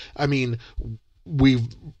facts. I mean, we've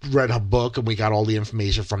read her book and we got all the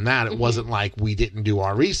information from that. It wasn't like we didn't do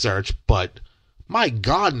our research, but my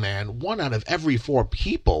God, man, 1 out of every 4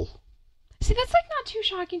 people. See, that's like not too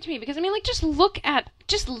shocking to me because I mean, like, just look at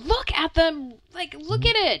them. Like, look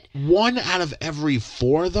at it. 1 out of every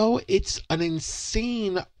 4, though, it's an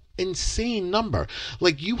insane number.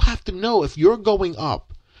 Like, you have to know if you're going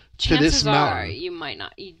up to this mountain. Chances are you might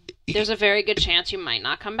not. There's a very good chance you might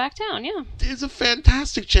not come back down. Yeah. There's a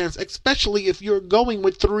fantastic chance, especially if you're going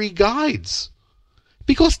with 3 guides.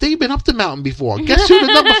 Because they've been up the mountain before. Guess who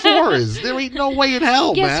the number 4 is? There ain't no way in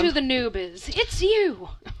hell, Guess man. who the noob is? It's you.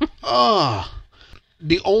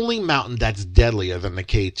 The only mountain that's deadlier than the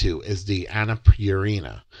K2 is the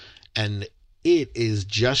Annapurna. And it is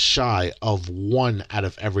just shy of 1 out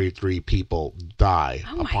of every 3 people die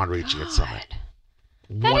upon reaching its summit.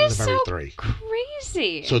 That 1 is out of every so 3.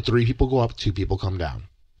 Crazy. So 3 people go up, 2 people come down.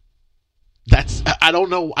 I don't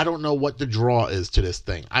know what the draw is to this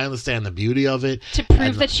thing. I understand the beauty of it. To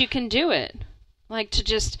prove that you can do it. Like, to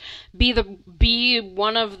just be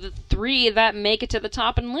one of the 3 that make it to the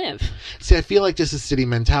top and live. See, I feel like this is city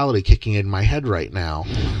mentality kicking in my head right now.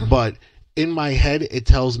 But in my head, it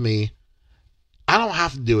tells me I don't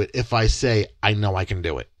have to do it if I say I know I can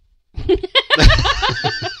do it.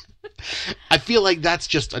 I feel like that's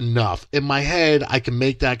just enough. In my head, I can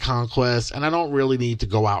make that conquest, and I don't really need to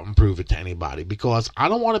go out and prove it to anybody because I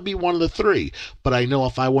don't want to be one of the 3. But I know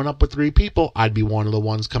if I went up with 3 people, I'd be one of the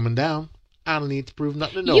ones coming down. I don't need to prove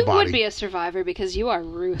nothing to nobody. You would be a survivor because you are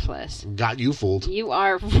ruthless. Got you fooled. You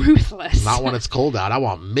are ruthless. Not when it's cold out. I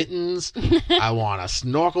want mittens. I want a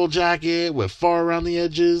snorkel jacket with fur around the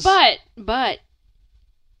edges. But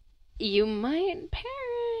you might perish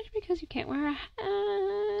because you can't wear a hat.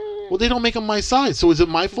 Well, they don't make them my size, so is it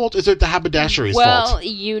my fault? Is it the haberdashery's fault? Well,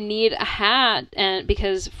 you need a hat, and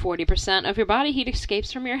because 40% of your body heat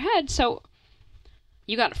escapes from your head, so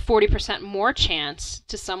you got 40% more chance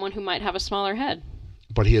to someone who might have a smaller head.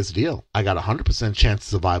 But here's the deal. I got 100% chance of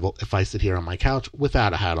survival if I sit here on my couch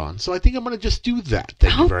without a hat on. So I think I'm going to just do that.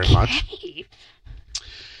 Thank you very much.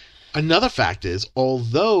 Another fact is,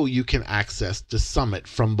 although you can access the summit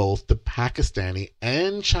from both the Pakistani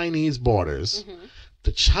and Chinese borders,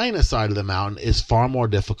 the China side of the mountain is far more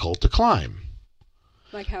difficult to climb.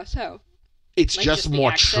 Like how so? It's Like just just the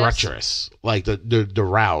more access? treacherous. Like the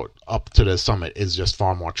route up to the summit is just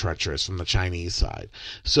far more treacherous from the Chinese side.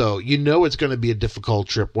 So you know it's going to be a difficult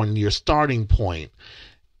trip when your starting point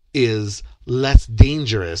is less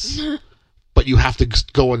dangerous, but you have to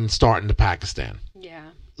go and start into Pakistan. Yeah.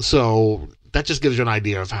 So that just gives you an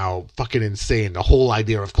idea of how fucking insane the whole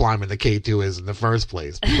idea of climbing the K2 is in the first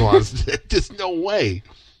place. Because there's no way.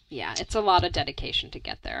 Yeah, it's a lot of dedication to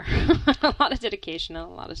get there. A lot of dedication and a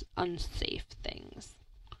lot of unsafe things.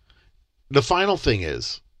 The final thing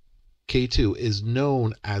is, K2 is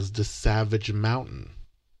known as the Savage Mountain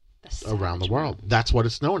around the world. That's what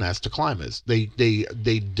it's known as to climbers. They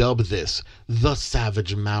dub this the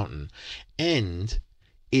Savage Mountain. And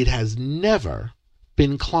it has never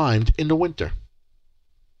been climbed in the winter.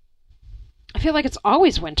 I feel like it's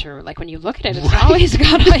always winter. Like when you look at it, it's always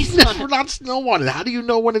got ice on Never it. not snow on it. How do you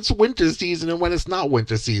know when it's winter season and when it's not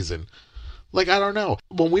winter season? Like, I don't know.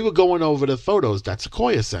 When we were going over the photos that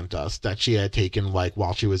Sequoia sent us that she had taken, like,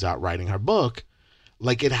 while she was out writing her book,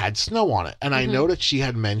 like, it had snow on it. And I know that she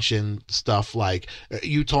had mentioned stuff like,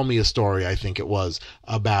 you told me a story, I think it was,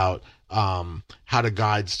 about how the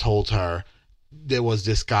guides told her there was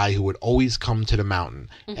this guy who would always come to the mountain.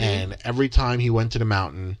 And every time he went to the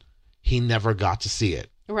mountain, he never got to see it.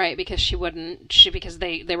 Right, because because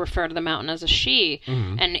they refer to the mountain as a she,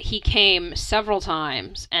 and he came several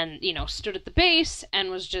times and, stood at the base and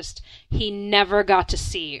he never got to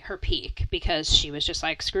see her peak because she was just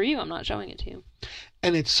like, screw you, I'm not showing it to you.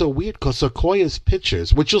 And it's so weird because Sequoia's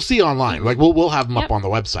pictures, which you'll see online, like we'll have them up on the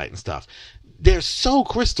website and stuff, they're so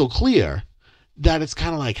crystal clear that it's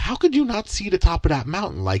kind of like, how could you not see the top of that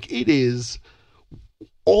mountain? Like, it is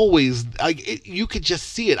always, like, you could just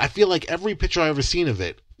see it. I feel like every picture I've ever seen of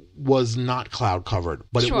it was not cloud covered,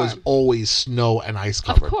 but Sure. it was always snow and ice Of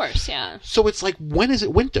covered. course, yeah. So it's like, when is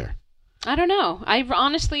it winter? I don't know. I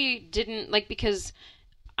honestly didn't, like, because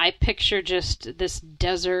I picture just this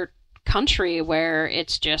desert country where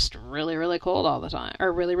it's just really, really cold all the time,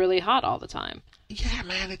 or really, really hot all the time. Yeah,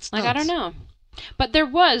 man, it's Like, nuts. I don't know. But there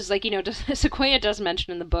was, like, Sequoia does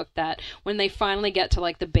mention in the book that when they finally get to,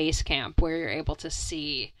 like, the base camp where you're able to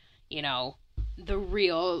see, the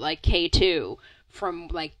real, like, K2 from,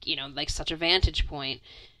 like, like such a vantage point,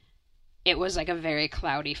 it was, like, a very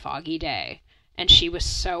cloudy, foggy day. And she was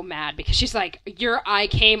so mad because she's like, I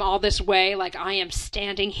came all this way, like, I am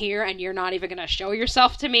standing here and you're not even going to show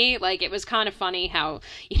yourself to me. Like, it was kind of funny how,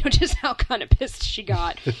 just how kind of pissed she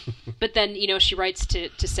got. But then, she writes to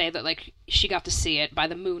say that, like, she got to see it by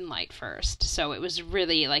the moonlight first. So it was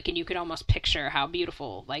really, like, and you could almost picture how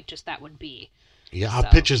beautiful, like, just that would be. Yeah, her So,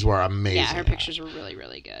 pictures were amazing. Yeah, her pictures were really,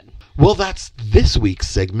 really good. Well, that's this week's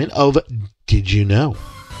segment of Did You Know?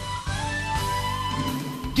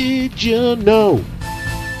 Did you know?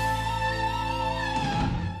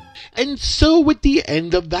 And so with the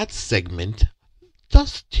end of that segment,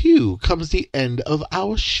 thus too comes the end of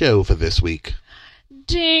our show for this week.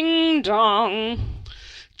 Ding dong.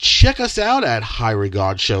 Check us out at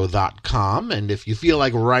highregardshow.com, and if you feel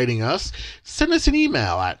like writing us, send us an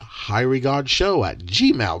email at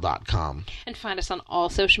highregardshow@gmail.com. And find us on all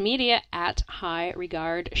social media at High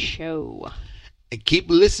Regard Show. And keep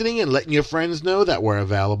listening and letting your friends know that we're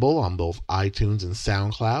available on both iTunes and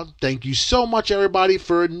SoundCloud. Thank you so much, everybody,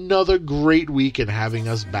 for another great week and having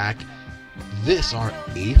us back this our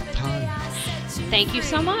 8th time. Thank you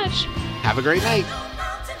so much. Have a great night.